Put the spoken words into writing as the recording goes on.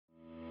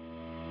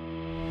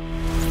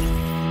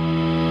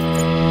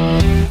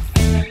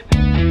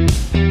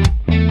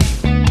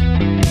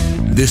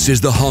This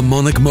is the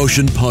Harmonic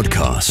Motion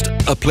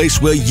Podcast, a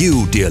place where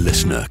you, dear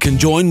listener, can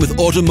join with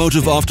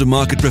automotive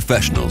aftermarket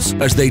professionals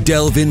as they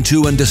delve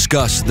into and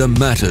discuss the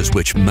matters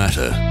which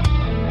matter.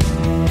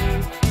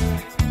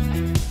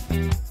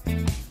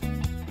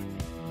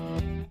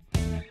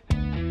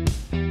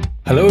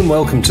 Hello and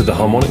welcome to the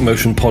Harmonic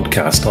Motion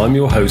Podcast. I'm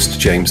your host,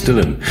 James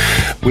Dillon.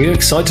 We're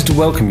excited to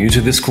welcome you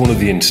to this corner of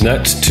the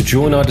internet to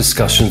join our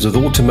discussions with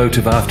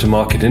automotive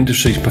aftermarket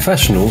industry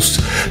professionals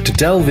to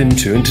delve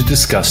into and to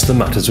discuss the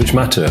matters which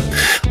matter.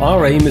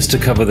 Our aim is to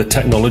cover the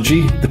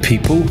technology, the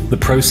people, the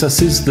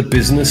processes, the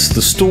business,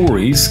 the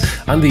stories,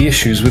 and the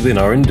issues within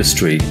our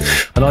industry.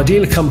 An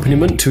ideal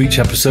accompaniment to each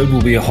episode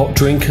will be a hot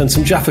drink and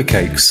some Jaffa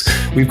cakes.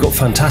 We've got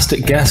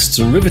fantastic guests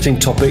and riveting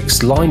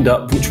topics lined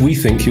up which we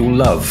think you'll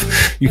love.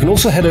 You can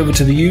also head over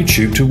to the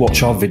YouTube to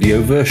watch our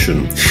video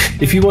version.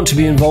 If you want to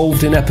be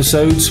involved in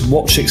episodes,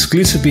 watch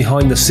exclusive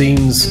behind the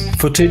scenes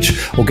footage,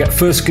 or get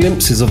first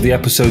glimpses of the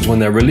episodes when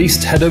they're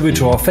released, head over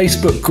to our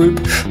Facebook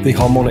group, the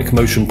Harmonic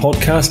Motion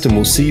Podcast, and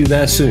we'll see you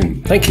there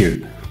soon. Thank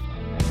you.